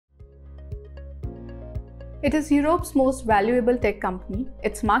It is Europe's most valuable tech company.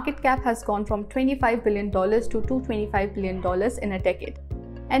 Its market cap has gone from $25 billion to $225 billion in a decade.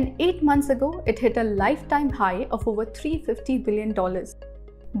 And 8 months ago, it hit a lifetime high of over $350 billion.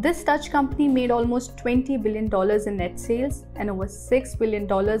 This Dutch company made almost $20 billion in net sales and over $6 billion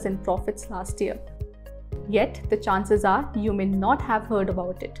in profits last year. Yet, the chances are you may not have heard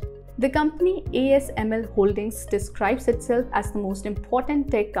about it. The company ASML Holdings describes itself as the most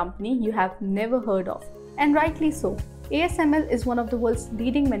important tech company you have never heard of. And rightly so. ASML is one of the world's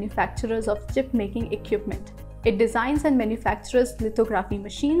leading manufacturers of chip-making equipment. It designs and manufactures lithography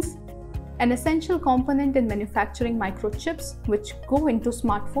machines, an essential component in manufacturing microchips which go into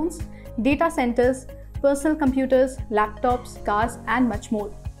smartphones, data centers, personal computers, laptops, cars, and much more.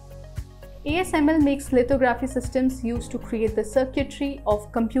 ASML makes lithography systems used to create the circuitry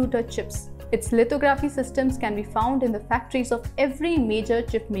of computer chips. Its lithography systems can be found in the factories of every major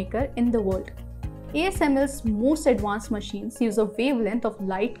chip maker in the world. ASML's most advanced machines use a wavelength of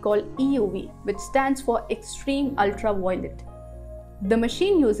light called EUV, which stands for extreme ultraviolet. The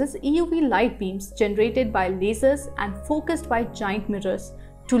machine uses EUV light beams generated by lasers and focused by giant mirrors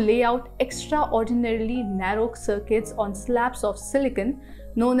to lay out extraordinarily narrow circuits on slabs of silicon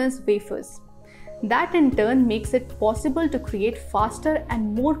known as wafers. That in turn makes it possible to create faster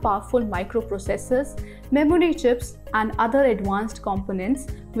and more powerful microprocessors, memory chips, and other advanced components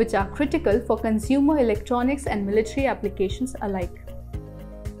which are critical for consumer electronics and military applications alike.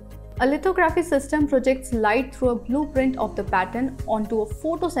 A lithography system projects light through a blueprint of the pattern onto a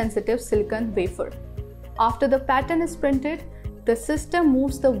photosensitive silicon wafer. After the pattern is printed, the system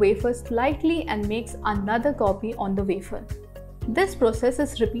moves the wafer slightly and makes another copy on the wafer. This process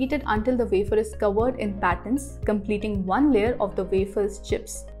is repeated until the wafer is covered in patterns, completing one layer of the wafer's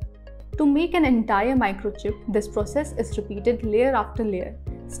chips. To make an entire microchip, this process is repeated layer after layer,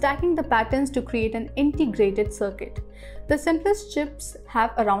 stacking the patterns to create an integrated circuit. The simplest chips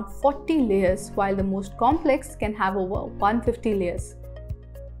have around 40 layers, while the most complex can have over 150 layers.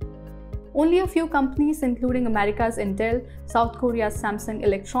 Only a few companies, including America's Intel, South Korea's Samsung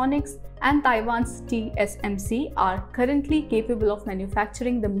Electronics, and Taiwan's TSMC, are currently capable of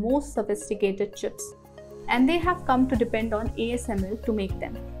manufacturing the most sophisticated chips, and they have come to depend on ASML to make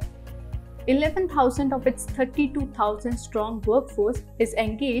them. 11,000 of its 32,000 strong workforce is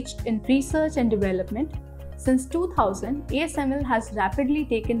engaged in research and development. Since 2000, ASML has rapidly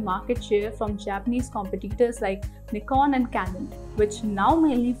taken market share from Japanese competitors like Nikon and Canon, which now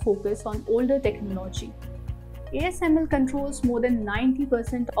mainly focus on older technology. ASML controls more than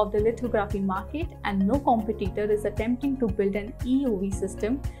 90% of the lithography market, and no competitor is attempting to build an EUV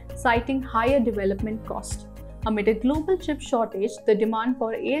system, citing higher development cost. Amid a global chip shortage, the demand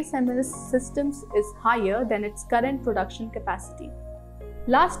for ASML's systems is higher than its current production capacity.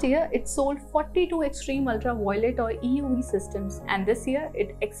 Last year, it sold 42 extreme ultraviolet or EUV systems, and this year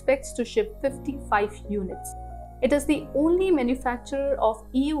it expects to ship 55 units. It is the only manufacturer of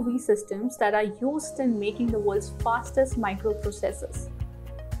EUV systems that are used in making the world's fastest microprocessors.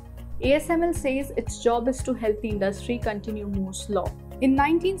 ASML says its job is to help the industry continue Moore's law. In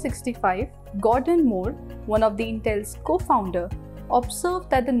 1965, Gordon Moore, one of the Intel's co-founder,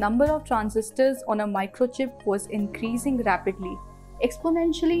 observed that the number of transistors on a microchip was increasing rapidly,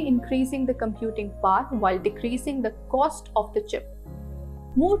 exponentially increasing the computing power while decreasing the cost of the chip.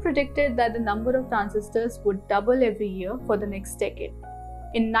 Moore predicted that the number of transistors would double every year for the next decade.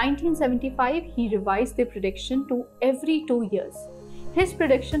 In 1975, he revised the prediction to every 2 years. His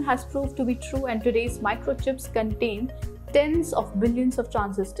prediction has proved to be true, and today's microchips contain tens of billions of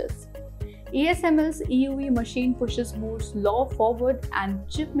transistors. ASML's EUV machine pushes Moore's law forward, and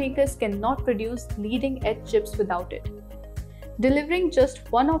chip makers cannot produce leading-edge chips without it. Delivering just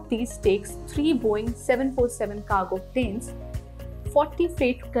one of these takes 3 Boeing 747 cargo planes, 40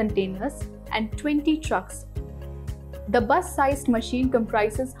 freight containers, and 20 trucks. The bus-sized machine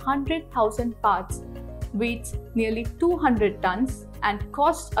comprises 100,000 parts, weighs nearly 200 tons, and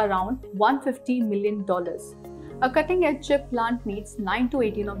costs around $150 million. A cutting-edge chip plant needs 9 to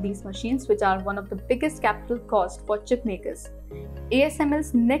 18 of these machines, which are one of the biggest capital costs for chip makers.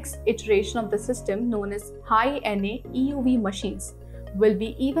 ASML's next iteration of the system, known as high-NA EUV machines, will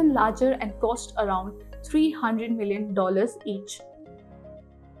be even larger and cost around $300 million each.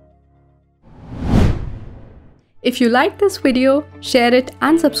 If you like this video, share it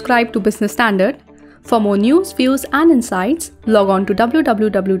and subscribe to Business Standard. For more news, views and insights, log on to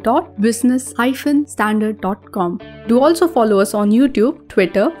www.business-standard.com. Do also follow us on YouTube,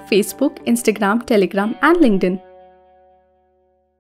 Twitter, Facebook, Instagram, Telegram and LinkedIn.